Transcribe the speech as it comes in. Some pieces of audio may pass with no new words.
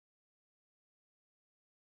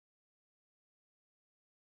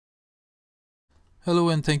Hello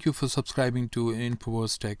and thank you for subscribing to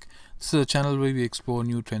Infowars Tech. This is a channel where we explore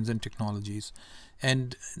new trends and technologies.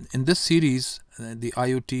 And in this series, the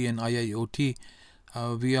IoT and IIoT,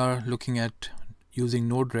 we are looking at using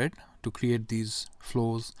Node-RED to create these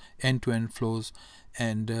flows, end-to-end flows.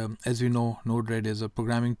 And as we know, Node-RED is a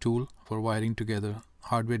programming tool for wiring together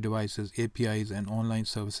hardware devices, APIs, and online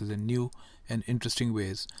services in new and interesting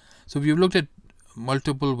ways. So we've looked at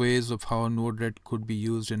multiple ways of how Node-RED could be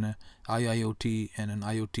used in a IIoT and an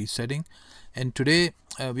IoT setting, and today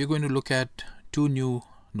we're going to look at two new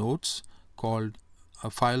nodes called a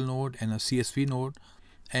file node and a CSV node.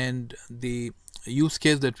 And the use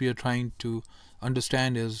case that we are trying to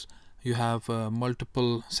understand is you have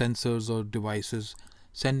multiple sensors or devices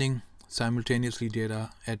sending simultaneously data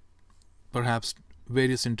at perhaps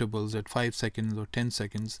various intervals at 5 seconds or 10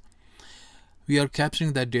 seconds. We are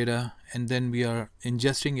capturing that data and then we are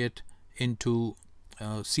ingesting it into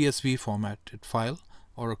a CSV formatted file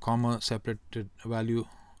or a comma separated value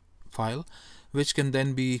file, which can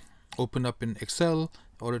then be opened up in Excel,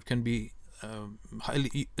 or it can be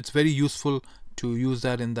it's very useful to use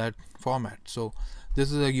that in that format. So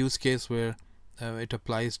this is a use case where it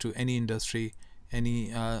applies to any industry, any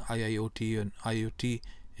IIoT and IoT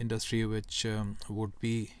industry which would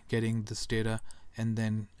be getting this data and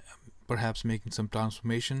then perhaps making some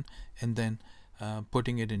transformation and then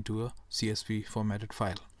putting it into a CSV formatted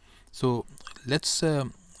file. So let's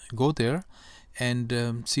go there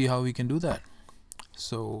and see how we can do that.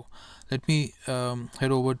 So let me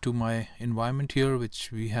head over to my environment here,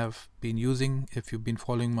 which we have been using. If you've been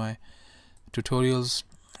following my tutorials,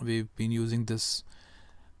 we've been using this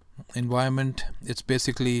environment. It's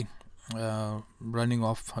basically running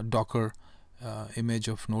off a Docker image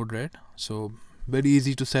of Node-RED. So very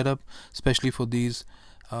easy to set up, especially for these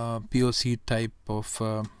POC type of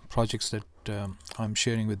projects that I'm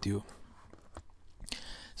sharing with you.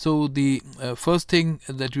 So the first thing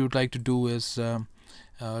that we would like to do is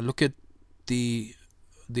look at the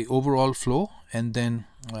overall flow, and then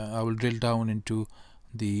I will drill down into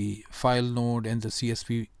the file node and the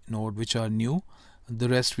CSV node, which are new. The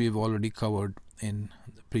rest we've already covered in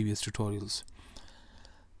the previous tutorials.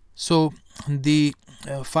 So the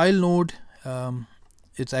file node,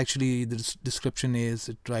 it's actually, the description is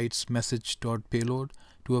it writes message.payload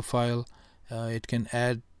to a file. It can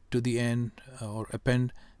add to the end or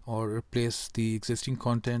append or replace the existing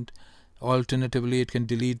content. Alternatively, it can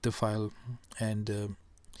delete the file, and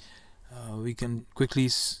we can quickly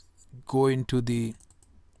go into the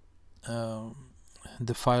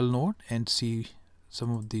file node and see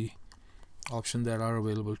some of the options that are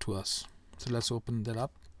available to us. So let's open that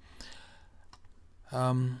up.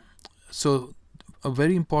 So a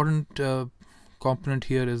very important component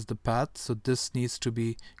here is the path. So this needs to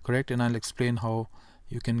be correct, and I'll explain how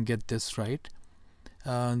you can get this right.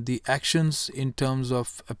 The actions in terms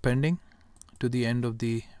of appending to the end of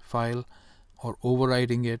the file, or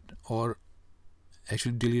overriding it, or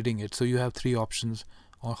actually deleting it. So you have three options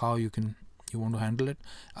on how you want to handle it.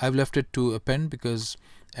 I've left it to append because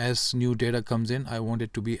as new data comes in, I want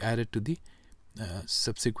it to be added to the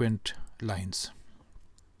subsequent lines.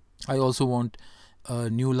 I also want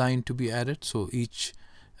a new line to be added, so each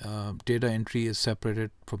data entry is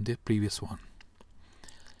separated from the previous one.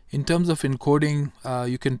 In terms of encoding,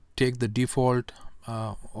 you can take the default,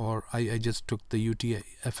 or I just took the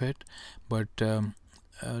UTF-8, but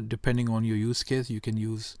depending on your use case, you can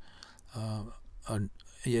use,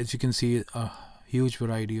 as you can see, a huge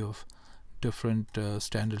variety of different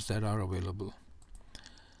standards that are available.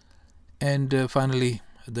 And finally,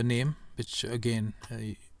 the name, which again,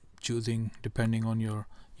 choosing depending on your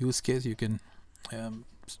use case, you can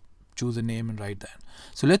choose a name and write that.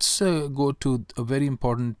 So let's go to a very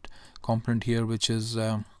important component here, which is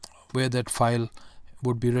where that file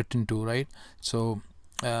would be written to, right? So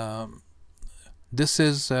this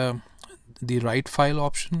is the write file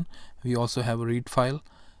option. We also have a read file.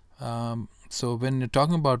 So when you're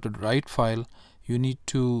talking about the write file, you need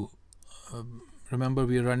to remember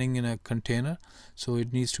we are running in a container, so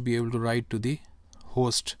it needs to be able to write to the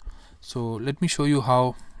host. So let me show you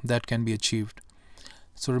how that can be achieved.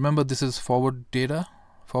 So remember, this is forward data,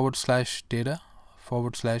 /data,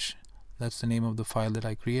 / that's the name of the file that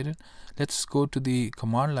I created. Let's go to the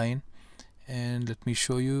command line and let me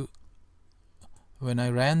show you. When I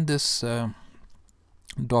ran this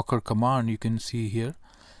Docker command, you can see here,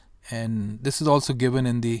 and this is also given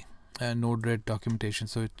in the Node-RED documentation,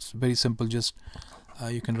 so it's very simple. Just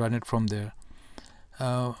you can run it from there.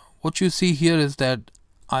 What you see here is that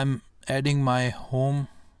I'm adding my home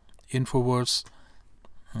Infowars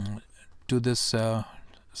to this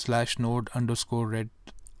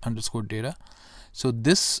 /node_red_data. So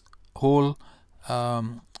this whole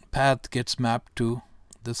path gets mapped to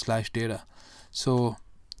the /data. So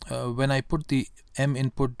when I put the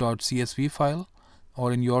minput.csv file,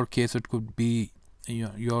 or in your case it could be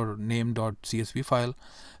your name.csv file,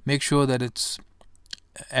 make sure that it's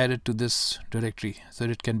added to this directory so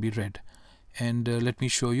that it can be read. And let me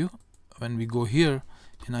show you. When we go here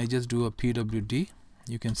and I just do a pwd,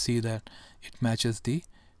 you can see that it matches the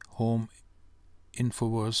home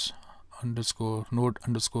infoverse underscore node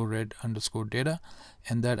underscore red underscore data,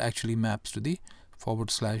 and that actually maps to the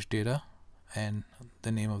 / data and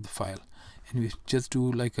the name of the file. And we just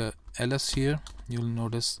do like a ls here, you'll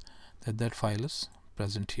notice that that file is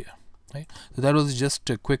present here, right? So that was just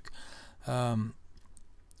a quick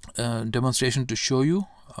demonstration to show you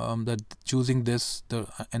that choosing this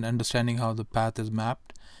and understanding how the path is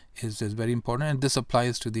mapped is very important, and this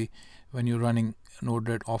applies to the when you're running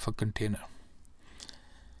Node-RED off a container.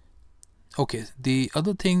 Okay, the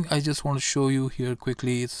other thing I just want to show you here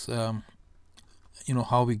quickly is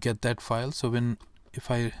how we get that file. So if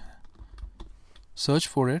I search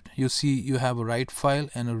for it, you see you have a write file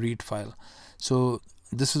and a read file. So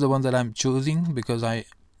this is the one that I'm choosing because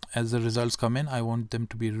as the results come in, I want them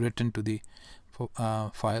to be written to the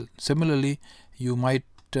file. Similarly, you might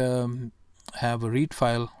have a read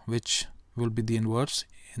file which will be the inverse,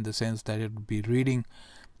 in the sense that it will be reading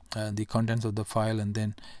the contents of the file, and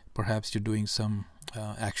then perhaps you're doing some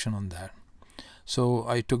action on that. So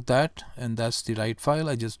I took that, and that's the write file.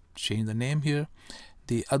 I just changed the name here.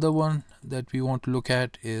 The other one that we want to look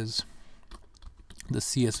at is the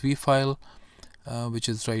CSV file, which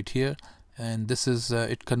is right here, and this is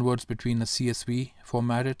it converts between a CSV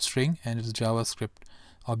formatted string and its JavaScript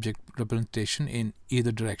object representation in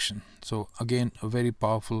either direction. So again, a very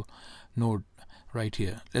powerful node right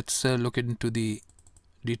here. Let's look into the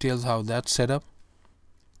details how that's set up.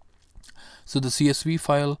 So the CSV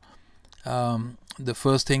file, the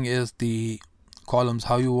first thing is the columns,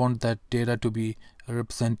 how you want that data to be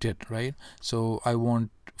represented, right? So I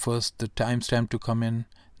want first the timestamp to come in,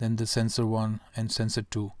 then the sensor 1 and sensor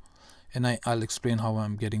 2, and I'll explain how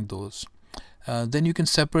I'm getting those. Then you can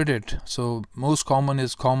separate it. So most common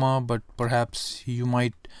is comma, but perhaps you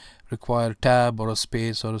might require tab or a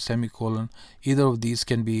space or a semicolon. Either of these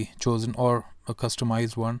can be chosen, or a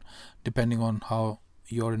customized one depending on how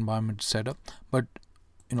your environment is set up, but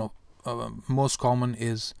most common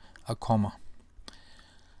is a comma,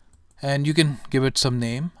 and you can give it some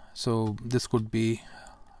name. So this could be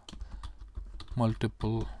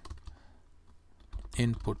multiple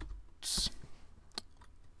inputs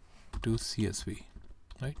to CSV,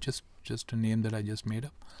 right? Just a name that I just made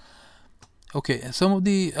up. Okay, some of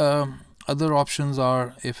the other options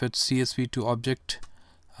are, if it's CSV to object,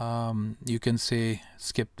 you can say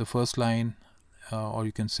skip the first line, or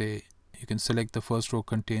you can select the first row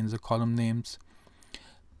contains the column names.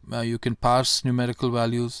 You can parse numerical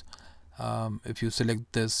values. If you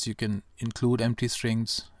select this, you can include empty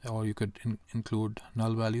strings, or you could include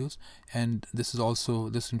null values, and this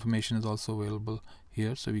information is also available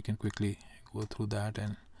here, so we can quickly go through that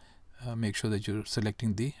and make sure that you're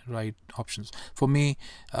selecting the right options. For me,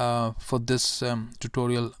 for this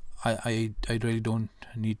tutorial, I really don't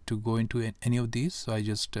need to go into any of these, so I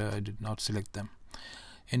just did not select them.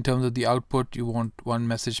 In terms of the output, you want one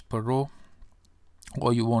message per row,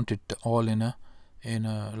 or you want it all in a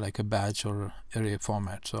like a batch or array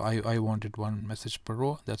format. So I wanted one message per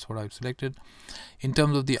row. That's what I've selected. In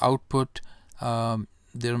terms of the output,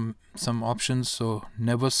 there are some options. So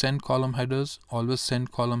never send column headers, always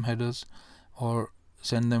send column headers, or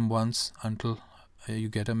send them once until you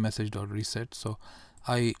get a message or reset. So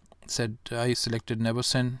I selected never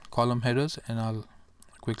send column headers, and I'll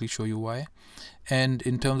quickly show you why. And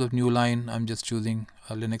in terms of new line, I'm just choosing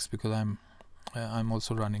Linux because I'm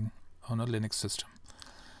also running on a Linux system.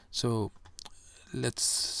 So let's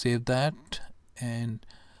save that, and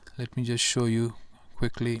let me just show you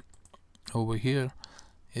quickly over here.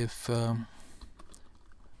 If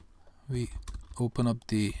we open up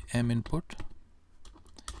the minput,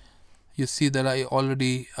 you see that I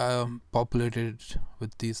already populated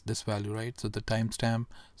with this value, right? So the timestamp,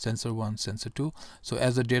 sensor 1, sensor 2. So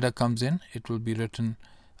as the data comes in, it will be written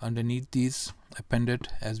underneath these, appended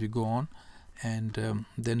as we go on, and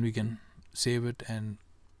then we can save it and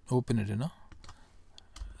open it in a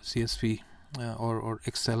CSV or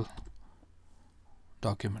Excel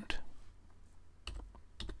document.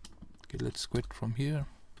 Okay, let's quit from here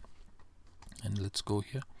and let's go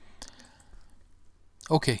here.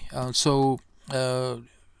 Okay,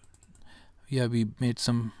 yeah, we made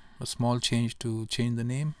a small change to change the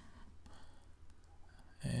name,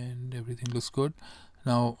 and everything looks good.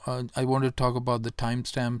 Now I want to talk about the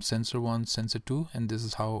timestamp sensor 1, sensor 2, and this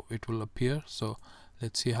is how it will appear. So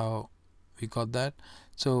let's see how we got that.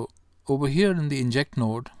 So over here in the inject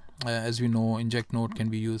node, as we know, inject node can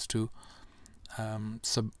be used to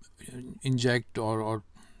inject or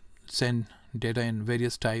send data in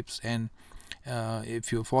various types, and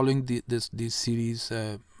if you're following these series,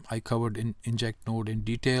 I covered in inject node in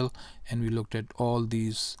detail, and we looked at all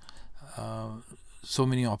these so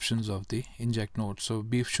many options of the inject node. So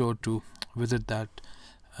be sure to visit that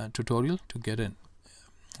tutorial to get an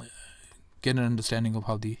understanding of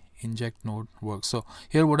how the inject node works. So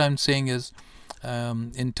here what I'm saying is,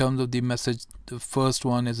 in terms of the message, the first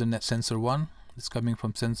one is a sensor 1, it's coming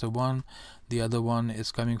from sensor 1, the other one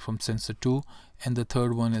is coming from sensor 2, and the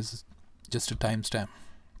third one is just a timestamp.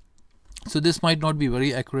 So this might not be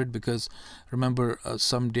very accurate, because remember,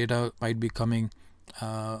 some data might be coming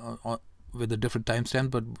with a different timestamp,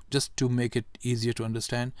 but just to make it easier to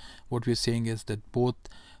understand, what we're saying is that both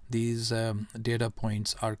these data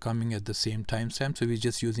points are coming at the same timestamp. So we're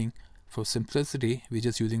just using, for simplicity, we're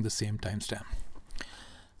just using the same timestamp.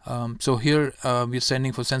 So here we're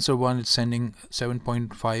sending for sensor 1, it's sending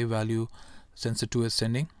 7.5 value, sensor 2 is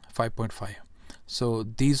sending 5.5. so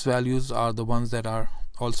these values are the ones that are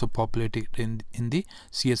also populated in the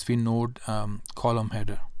CSV node column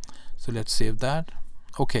header. So let's save that.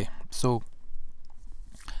 Okay, so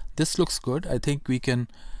this looks good. I think we can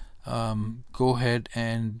go ahead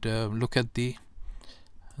and look at the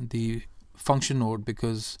function node,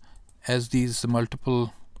 because as these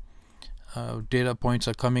multiple data points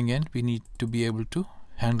are coming in, we need to be able to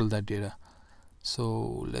handle that data.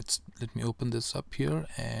 So let me open this up here,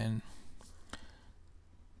 and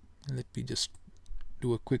let me just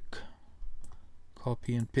do a quick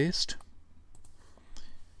copy and paste,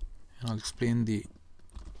 and I'll explain the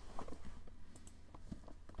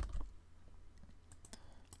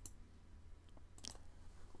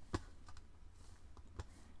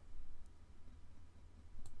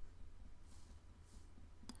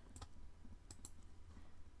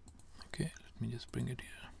okay, let me just bring it here.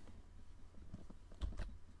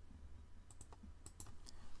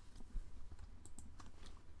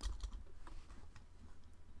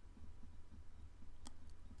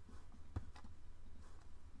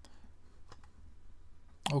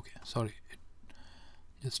 Okay, sorry, it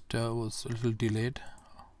just was a little delayed.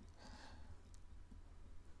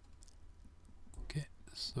 Okay,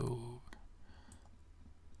 so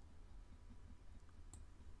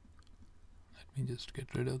let me just get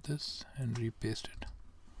rid of this and repaste it.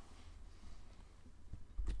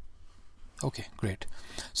 Okay, great.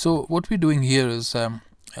 So what we're doing here is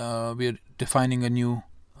we're defining a new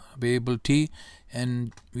variable t,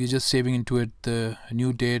 and we're just saving into it the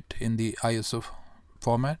new date in the ISO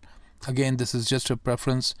format. Again, this is just a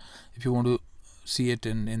preference if you want to see it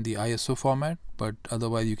in the ISO format, but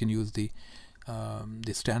otherwise you can use the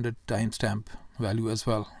standard timestamp value as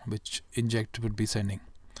well, which inject would be sending.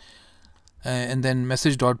 And then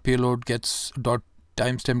message.payload gets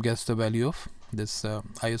timestamp gets the value of this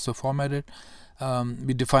ISO formatted.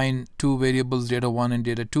 We define two variables, data 1 and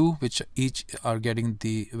data 2, which each are getting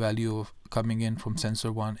the value of coming in from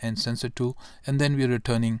sensor 1 and sensor 2, and then we're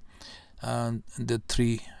returning the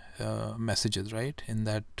three messages, right, in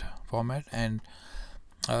that format. And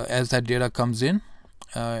as that data comes in,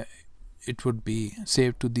 it would be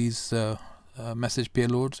saved to these message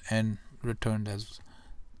payloads and returned as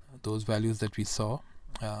those values that we saw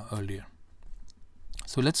earlier.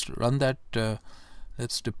 So let's run that,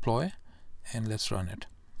 let's deploy and let's run it.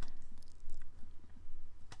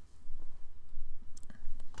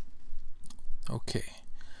 Okay,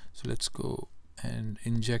 so let's go and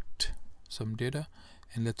inject some data,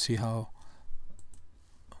 and let's see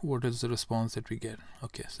what is the response that we get.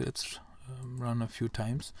 Okay, so let's run a few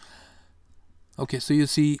times. Okay, so you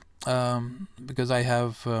see, because I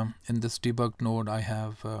have in this debug node, I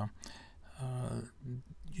have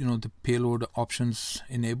the payload options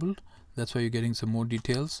enabled. That's why you're getting some more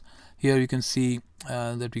details. Here you can see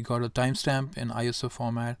that we got a timestamp in ISO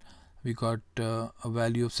format, we got a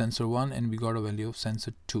value of sensor 1, and we got a value of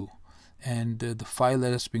sensor 2. And the file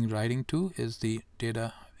that it's being writing to is the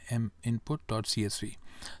data input.csv.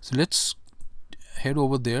 So let's head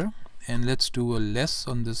over there and let's do a less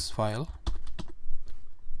on this file,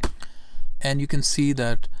 and you can see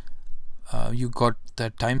that you got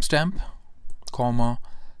that timestamp, comma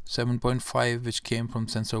 7.5, which came from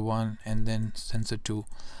sensor 1 and then sensor 2,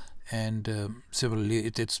 and similarly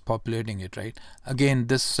it's populating it, right? Again,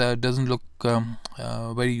 this doesn't look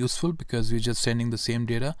very useful because we're just sending the same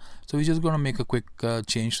data, so we're just going to make a quick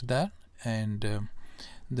change to that, and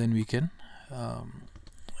then we can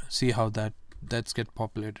see how that that's get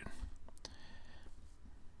populated.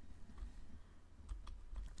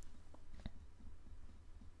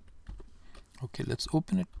 Okay, let's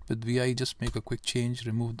open it with VI. Just make a quick change,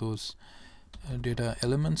 remove those data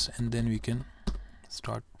elements, and then we can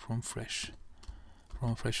start from fresh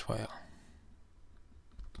file.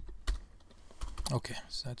 Okay,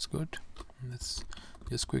 so that's good. Let's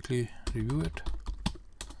just quickly review it.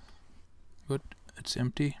 Good, it's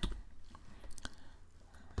empty.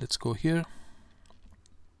 Let's go here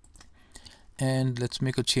and let's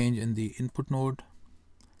make a change in the input node,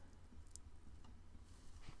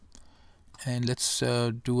 and let's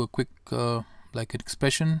do a quick like an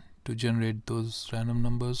expression to generate those random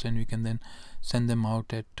numbers, and we can then send them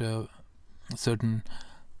out at certain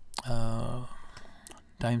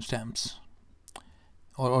timestamps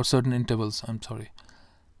or certain intervals. I'm sorry.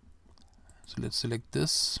 So let's select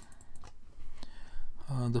this.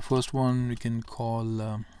 The first one we can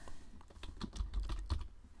call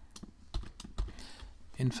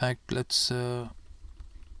in fact let's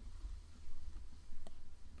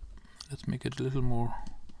make it a little more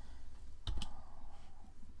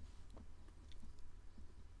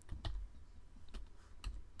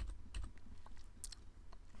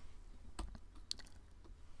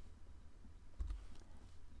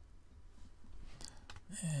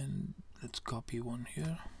and let's copy one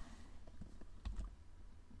here.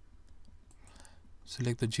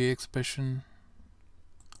 Select the J expression.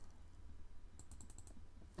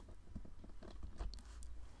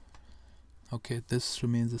 Okay, this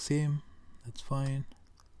remains the same. That's fine.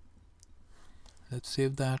 Let's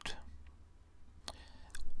save that.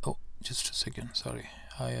 Oh, just a second. Sorry.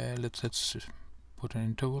 Let's put an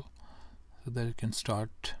interval so that it can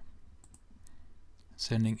start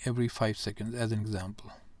sending every 5 seconds as an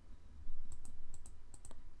example.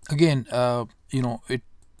 Again, you know, it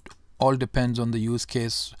all depends on the use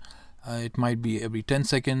case. It might be every 10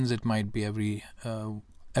 seconds. It might be every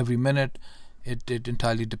minute. It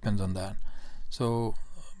entirely depends on that. So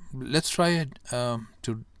let's try it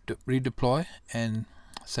to redeploy and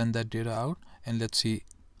send that data out, and let's see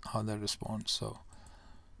how that responds. So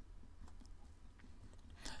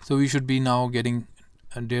we should be now getting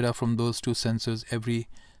data from those two sensors every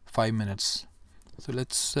 5 minutes. So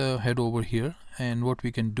let's head over here, and what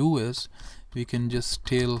we can do is we can just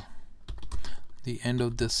tail the end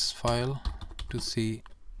of this file to see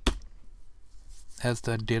as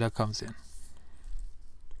the data comes in.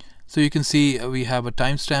 So you can see we have a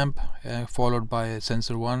timestamp followed by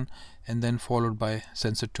sensor 1 and then followed by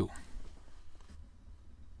sensor 2.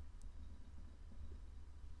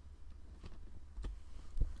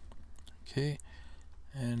 Okay,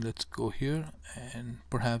 and let's go here, and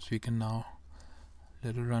perhaps we can now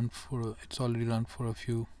let it run for it's already run for a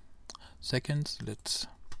few seconds. Let's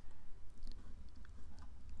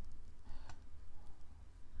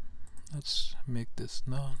make this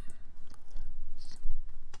none.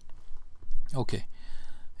 Okay,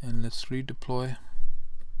 and let's redeploy,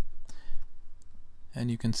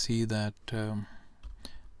 and you can see that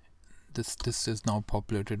this is now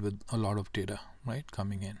populated with a lot of data, right,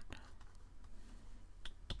 coming in.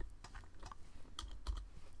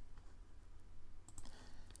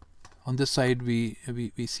 On this side we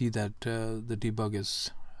see that the debug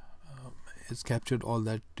is captured all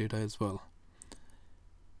that data as well.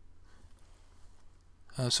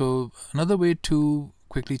 So another way to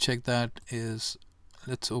quickly check that is,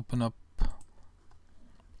 let's open up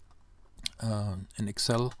an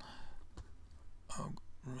Excel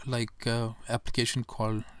application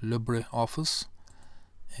called LibreOffice,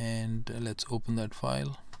 and let's open that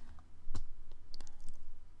file.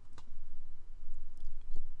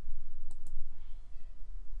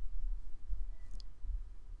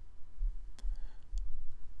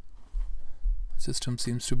 System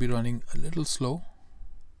seems to be running a little slow.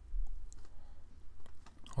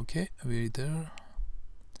 Okay, we're there.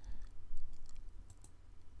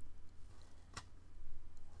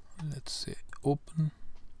 Let's say open.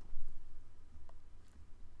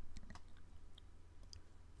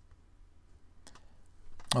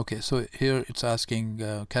 Okay, so here it's asking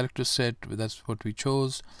character set. That's what we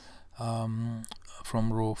chose from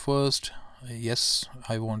row first. Yes,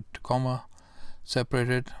 I want comma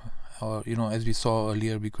separated, or as we saw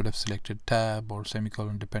earlier, we could have selected tab or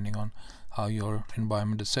semicolon depending on how your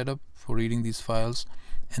environment is set up for reading these files.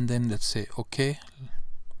 And then let's say OK,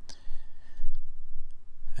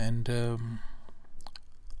 and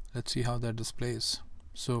let's see how that displays.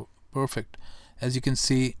 So perfect. As you can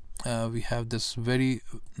see, we have this very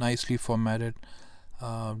nicely formatted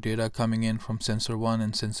data coming in from sensor 1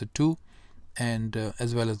 and sensor 2, and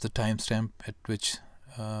as well as the timestamp at which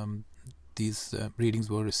these readings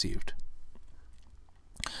were received.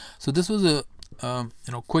 So this was a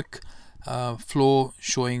quick flow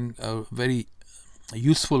showing a very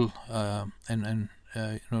useful and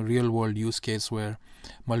real world use case where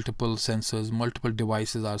multiple sensors, multiple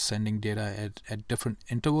devices are sending data at different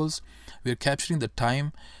intervals. We are capturing the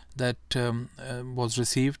time that was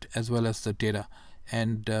received as well as the data,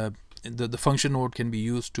 and the function node can be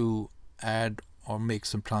used to add or make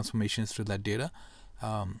some transformations to that data,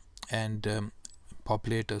 and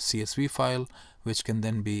populate a CSV file which can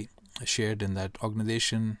then be shared in that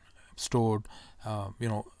organization, stored,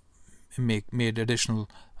 made additional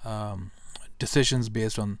decisions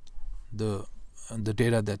based on the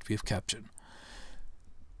data that we've captured.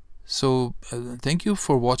 So thank you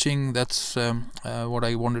for watching. That's what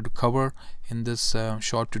I wanted to cover in this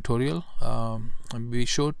short tutorial. Be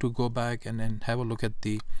sure to go back and then have a look at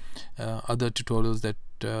the other tutorials that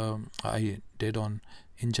I did on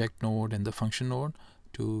inject node and the function node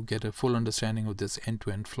to get a full understanding of this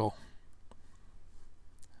end-to-end flow.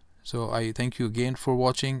 So I thank you again for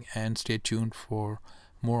watching, and stay tuned for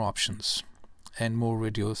more options and more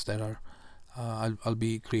videos that are I'll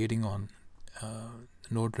be creating on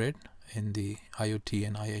Node-RED in the IoT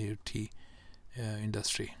and IIoT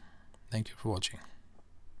industry. Thank you for watching.